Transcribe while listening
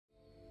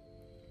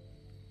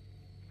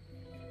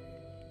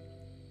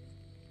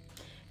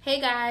Hey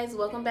guys,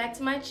 welcome back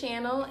to my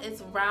channel.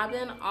 It's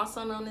Robin,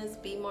 also known as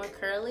Be More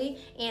Curly,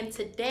 and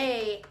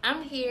today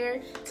I'm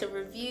here to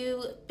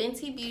review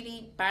Fenty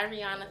Beauty by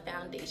Rihanna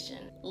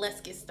foundation.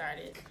 Let's get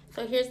started.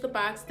 So here's the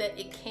box that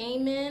it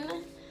came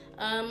in.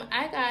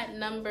 I got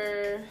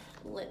number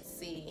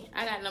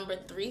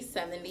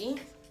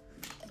 370.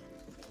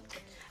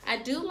 I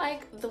do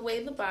like the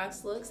way the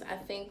box looks. I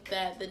think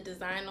that the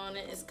design on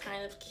it is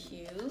kind of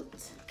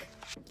cute.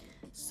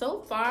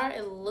 So far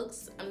it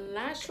looks, I'm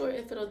not sure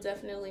if it'll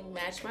definitely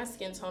match my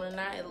skin tone or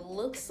not. It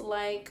looks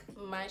like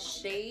my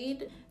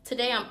shade.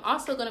 Today I'm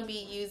also going to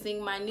be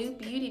using my new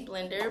beauty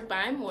blender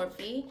by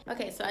Morphe.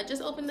 Okay, so I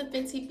just opened the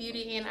Fenty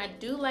Beauty and I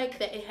do like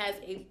that it has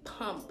a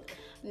pump.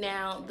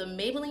 Now the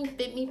Maybelline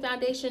Fit Me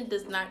foundation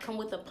does not come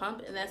with a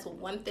pump, and that's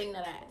one thing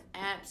that I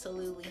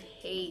absolutely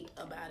hate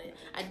about it.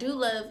 I do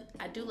love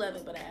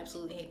it, but I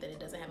absolutely hate that it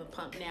doesn't have a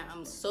pump. Now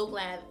I'm so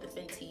glad that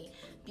the Fenty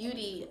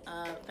Beauty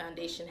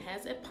foundation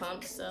has a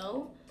pump,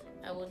 so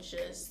I will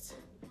just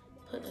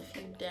put a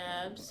few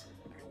dabs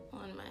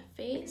on my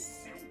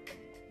face.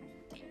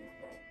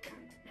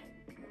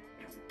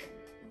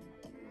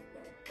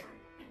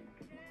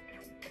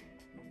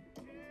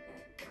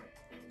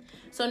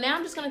 So now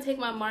I'm just going to take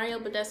my Mario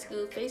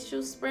Badescu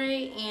facial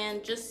spray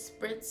and just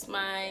spritz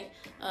my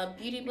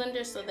beauty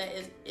blender so that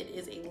it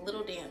is a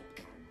little damp.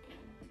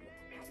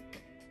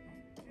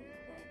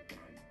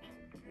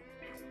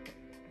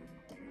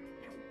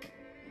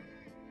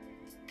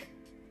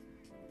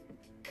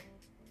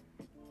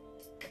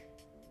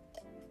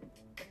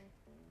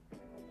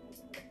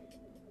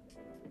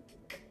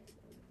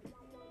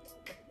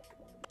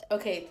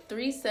 Okay,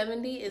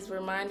 370 is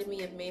reminding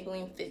me of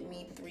Maybelline Fit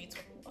Me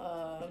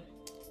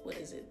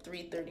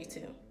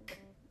 332.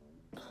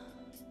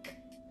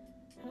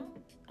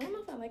 I don't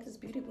know if I like this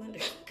beauty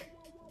blender.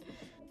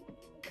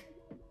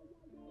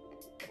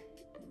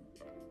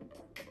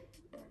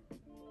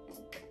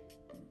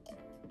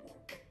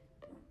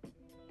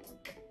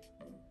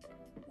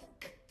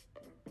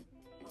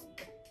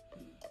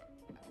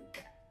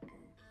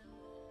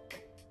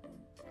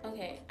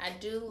 Okay, I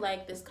do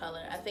like this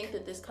color. I think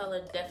that this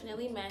color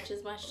definitely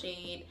matches my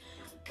shade.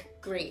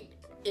 Great,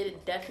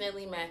 it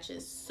definitely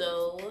matches.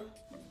 So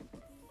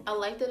I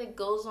like that it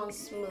goes on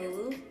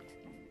smooth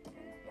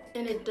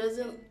and it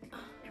doesn't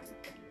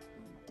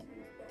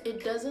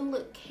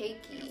look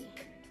cakey.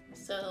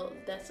 So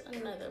that's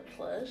another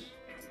plus.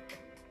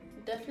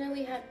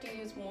 Definitely have to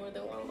use more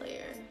than one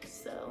layer.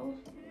 So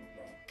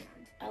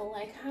I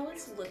like how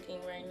it's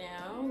looking right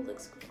now.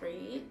 Looks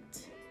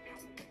great.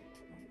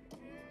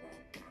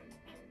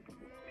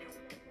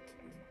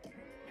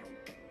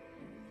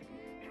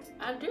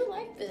 I do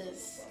like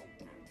this.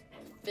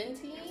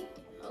 Fenty,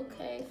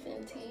 okay,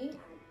 Fenty.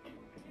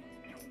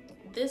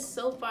 This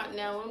so far,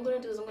 now what I'm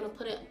gonna do is I'm gonna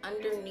put it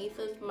underneath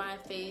of my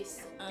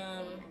face,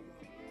 a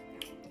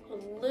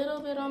little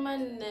bit on my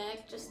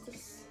neck, just to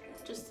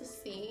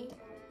see.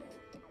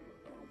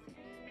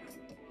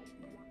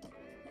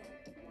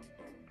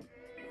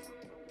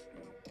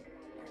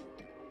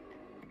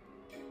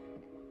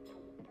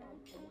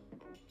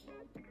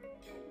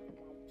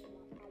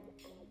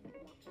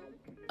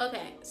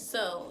 Okay,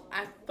 so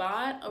I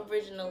thought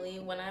originally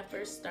when I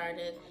first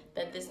started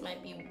that this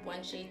might be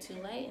one shade too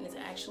light, and it's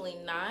actually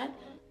not.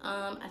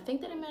 I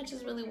think that it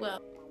matches really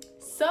well.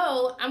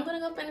 So I'm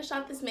gonna go finish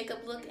off this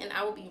makeup look and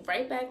I will be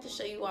right back to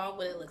show you all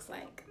what it looks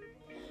like.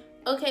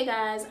 Okay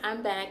guys,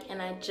 I'm back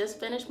and I just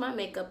finished my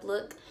makeup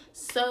look.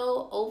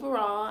 So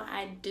overall,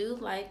 I do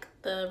like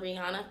the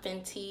Rihanna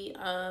Fenty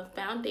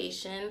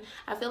foundation.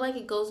 I feel like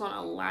it goes on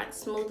a lot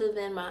smoother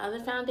than my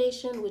other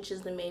foundation, which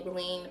is the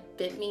Maybelline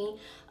Fit Me.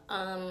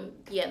 The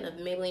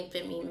Maybelline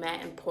Fit Me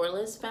Matte and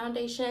Poreless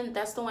foundation.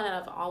 That's the one that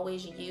I've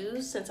always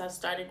used since I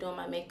started doing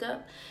my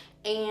makeup.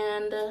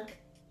 And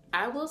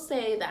I will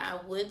say that I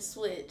would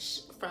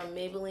switch from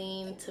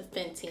Maybelline to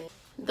Fenty.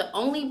 The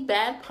only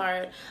bad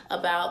part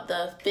about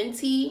the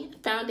Fenty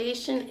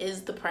foundation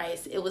is the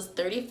price. It was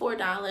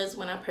 $34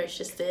 when I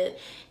purchased it,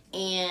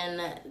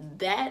 and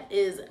that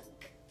is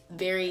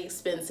very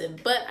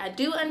expensive. But I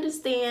do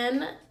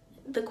understand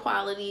the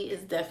quality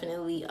is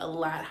definitely a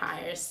lot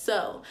higher.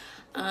 So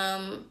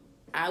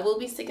I will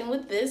be sticking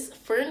with this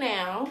for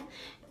now,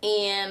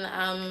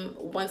 and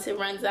once it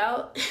runs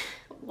out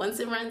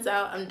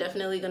I'm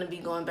definitely going to be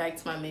going back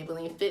to my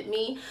Maybelline Fit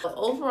Me. But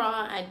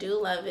overall, I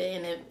do love it,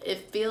 and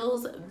it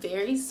feels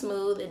very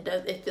smooth. It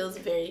feels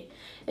very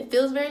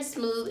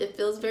smooth. It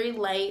feels very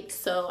light,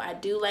 so I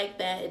do like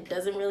that. It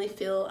doesn't really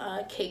feel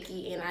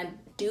cakey, and I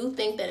do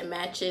think that it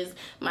matches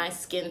my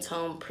skin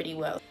tone pretty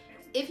well.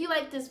 If you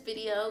like this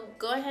video,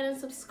 go ahead and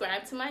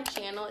subscribe to my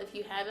channel if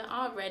you haven't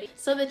already,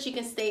 so that you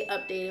can stay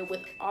updated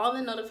with all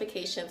the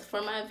notifications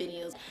for my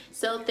videos.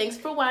 So thanks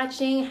for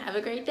watching. Have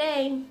a great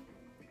day.